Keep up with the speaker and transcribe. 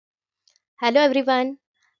Hello everyone.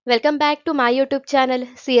 Welcome back to my YouTube channel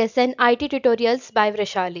CSN IT Tutorials by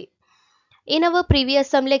Vrushali. In our previous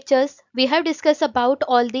some lectures, we have discussed about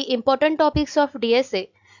all the important topics of DSA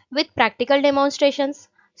with practical demonstrations,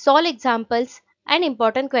 solve examples and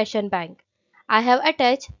important question bank. I have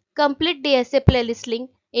attached complete DSA playlist link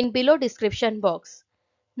in below description box.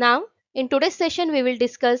 Now, in today's session we will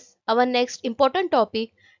discuss our next important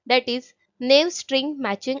topic, that is name string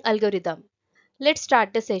matching algorithm. Let's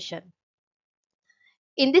start the session.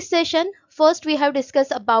 In this session, first we have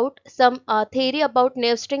discussed about some theory about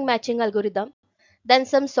naive string matching algorithm, then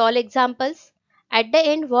some solve examples, at the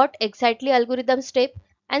end what exactly algorithm step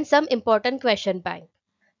and some important question bank.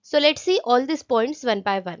 So let's see all these points one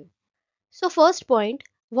by one. So first point,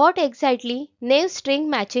 what exactly naive string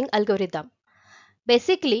matching algorithm?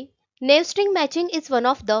 Basically, naive string matching is one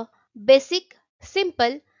of the basic,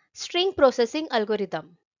 simple string processing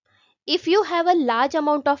algorithm. If you have a large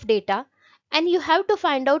amount of data and you have to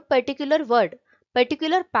find out particular word,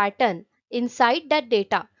 particular pattern inside that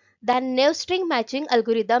data, then naive string matching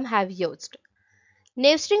algorithm have used.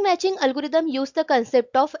 Naive string matching algorithm use the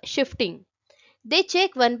concept of shifting. They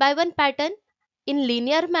check one by one pattern in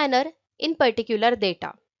linear manner in particular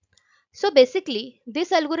data. So basically,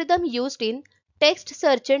 this algorithm used in text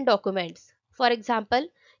search and documents. For example,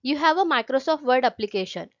 you have a Microsoft Word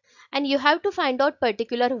application and you have to find out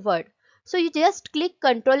particular word. So you just click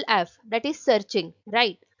Ctrl F, that is searching,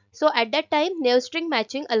 right? So at that time, naive string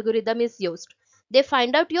matching algorithm is used. They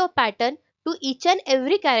find out your pattern to each and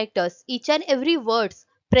every characters, each and every words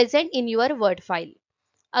present in your word file.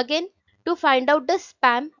 Again, to find out the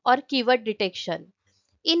spam or keyword detection.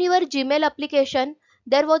 In your Gmail application,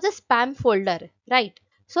 there was a spam folder, right?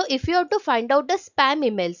 So if you have to find out the spam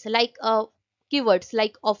emails like keywords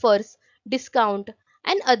like offers, discount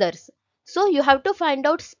and others. So you have to find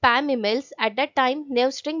out spam emails. At that time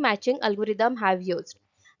naive string matching algorithm have used.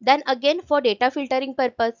 Then again, for data filtering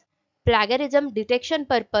purpose, plagiarism detection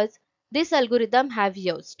purpose, this algorithm have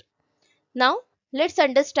used. Now let's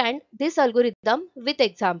understand this algorithm with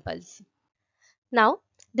examples. Now,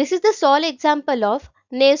 this is the sole example of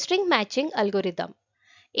naive string matching algorithm.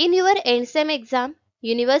 In your NSEM exam,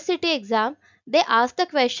 university exam, they ask the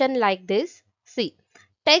question like this. See,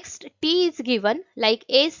 text T is given like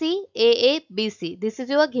AC, AA, BC. This is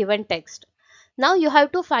your given text. Now you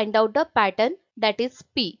have to find out the pattern, that is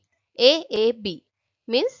P, AAB.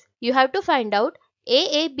 Means you have to find out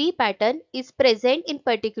AAB pattern is present in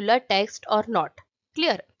particular text or not.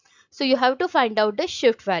 Clear? So you have to find out the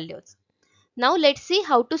shift values. Now let's see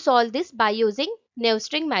how to solve this by using naive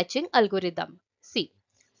string matching algorithm. See.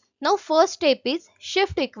 Now first step is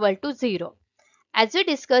shift equal to 0. As we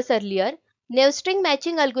discussed earlier, naive string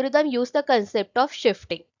matching algorithm use the concept of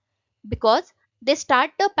shifting because they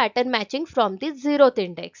start the pattern matching from the 0th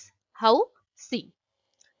index. How? See.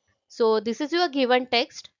 So this is your given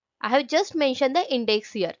text. I have just mentioned the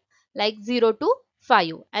index here like 0 to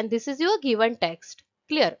 5 and this is your given text.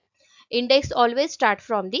 Clear? Index always start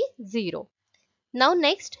from the 0. Now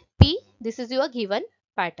next P, this is your given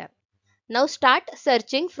pattern. Now start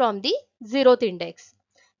searching from the 0th index.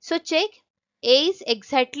 So check A is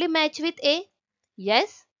exactly match with A.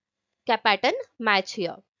 Yes, pattern match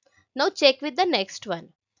here. Now check with the next one.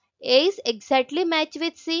 A is exactly match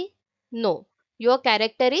with C. No, your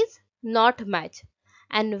character is not match.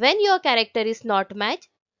 And when your character is not match,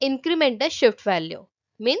 increment the shift value.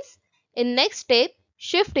 Means in next step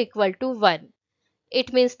shift equal to 1.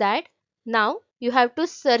 It means that now you have to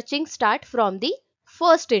searching start from the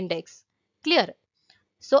first index. Clear?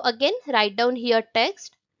 So again write down here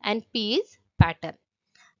text and P is pattern.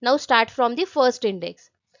 Now start from the first index.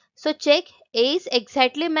 So check A is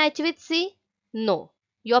exactly match with C. No,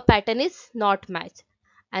 your pattern is not match.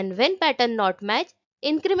 And when pattern not match,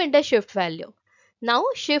 increment the shift value. Now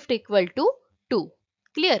shift equal to 2.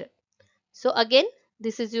 Clear? So again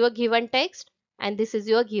this is your given text and this is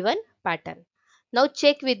your given pattern. Now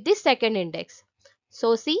check with the second index.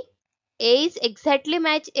 So see, A is exactly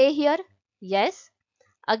match A here. Yes.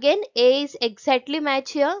 Again A is exactly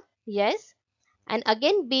match here. Yes. And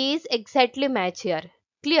again B is exactly match here.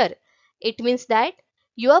 Clear? It means that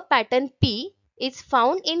your pattern P is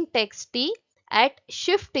found in text T at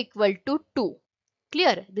shift equal to 2.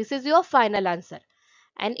 Clear? This is your final answer.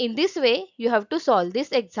 And in this way you have to solve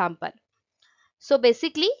this example. So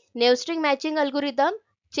basically, naive string matching algorithm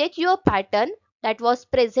check your pattern that was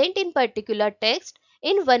present in particular text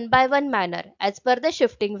in one by one manner as per the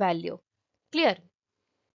shifting value. Clear?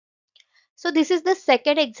 So this is the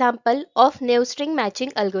second example of naive string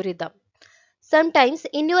matching algorithm. Sometimes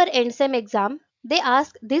in your NSEM exam, they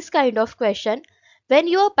ask this kind of question: when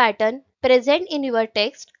your pattern present in your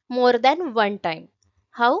text more than one time.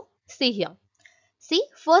 How? See here. See,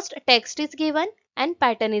 first text is given and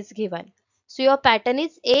pattern is given. So your pattern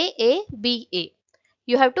is A, B, A.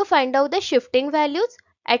 You have to find out the shifting values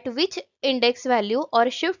at which index value or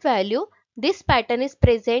shift value this pattern is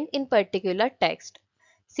present in particular text.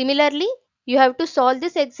 Similarly, you have to solve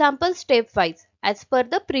this example stepwise as per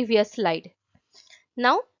the previous slide.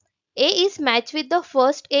 Now, A is matched with the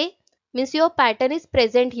first A, means your pattern is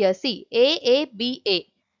present here. See, A, B, A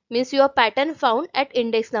means your pattern found at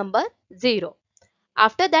index number 0.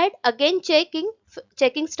 After that, again checking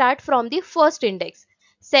start from the first index,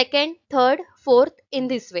 second, third, fourth, in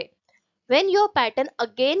this way. When your pattern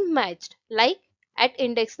again matched, like at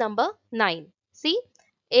index number 9, see,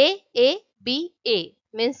 A, A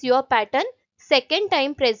means your pattern second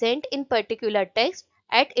time present in particular text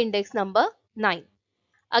at index number 9.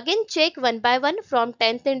 Again check one by one from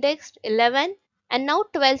 10th index, 11, and now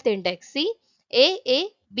 12th index. See, A,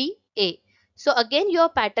 A. So again your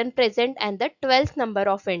pattern present and the 12th number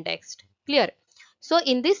of indexed. Clear? So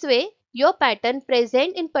in this way, your pattern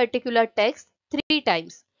present in particular text 3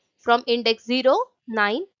 times from index 0,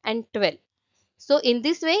 9 and 12. So in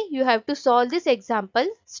this way, you have to solve this example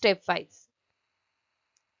stepwise.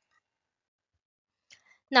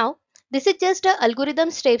 Now, this is just a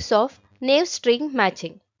algorithm steps of naive string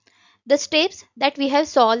matching. The steps that we have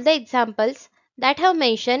solved the examples that have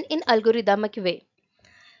mentioned in algorithmic way.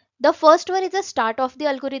 The first one is the start of the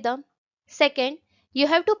algorithm. Second, you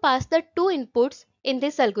have to pass the two inputs in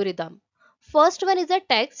this algorithm. First one is a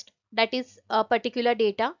text, that is a particular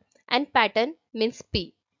data, and pattern means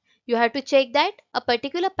P. You have to check that a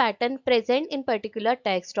particular pattern present in particular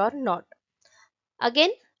text or not.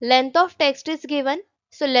 Again, length of text is given.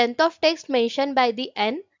 So length of text mentioned by the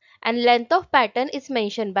N and length of pattern is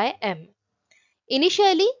mentioned by M.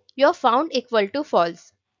 Initially, your found equal to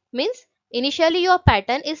false, means initially your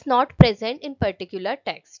pattern is not present in particular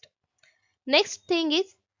text. Next thing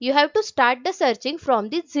is you have to start the searching from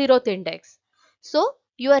the 0th index. So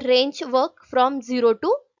your range work from 0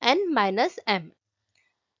 to n minus m.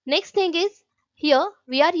 Next thing is here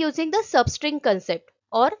we are using the substring concept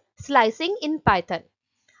or slicing in Python.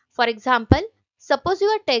 For example, suppose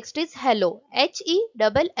your text is hello,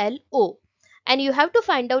 Hello, and you have to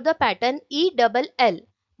find out the pattern ELL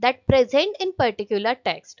that present in particular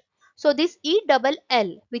text. So this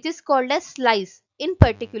ELL, which is called as slice in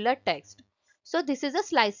particular text. So this is a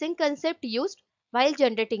slicing concept used while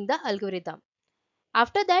generating the algorithm.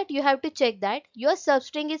 After that, you have to check that your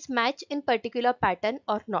substring is matched in particular pattern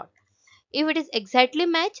or not. If it is exactly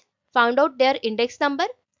matched, found out their index number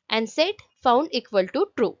and set found equal to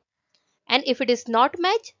true. And if it is not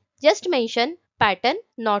match, just mention pattern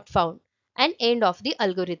not found and end of the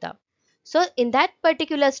algorithm. So in that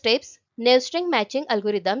particular steps, naive string matching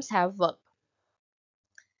algorithms have worked.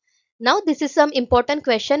 Now this is some important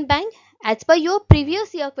question bank. As per your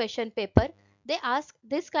previous year question paper, they ask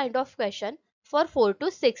this kind of question for 4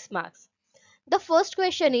 to 6 marks. The first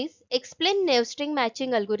question is explain naive string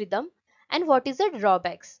matching algorithm and what is the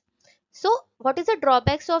drawbacks. So what is the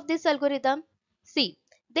drawbacks of this algorithm? See,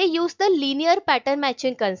 they use the linear pattern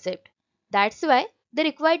matching concept. That's why they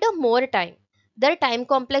required a more time. Their time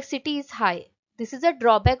complexity is high. This is a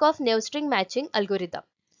drawback of naive string matching algorithm.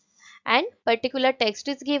 And particular text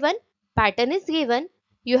is given, pattern is given.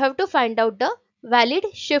 You have to find out the valid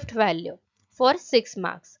shift value for 6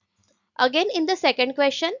 marks. Again in the second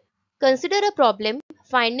question, consider a problem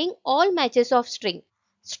finding all matches of string.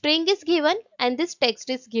 String is given and this text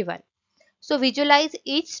is given. So visualize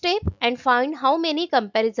each step and find how many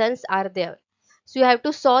comparisons are there. So you have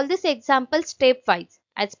to solve this example stepwise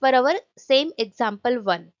as per our same example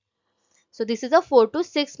 1. So this is a 4 to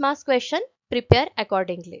 6 marks question. Prepare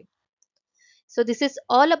accordingly. So this is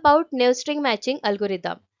all about naive string matching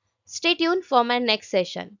algorithm. Stay tuned for my next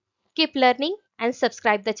session. Keep learning and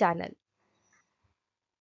subscribe the channel.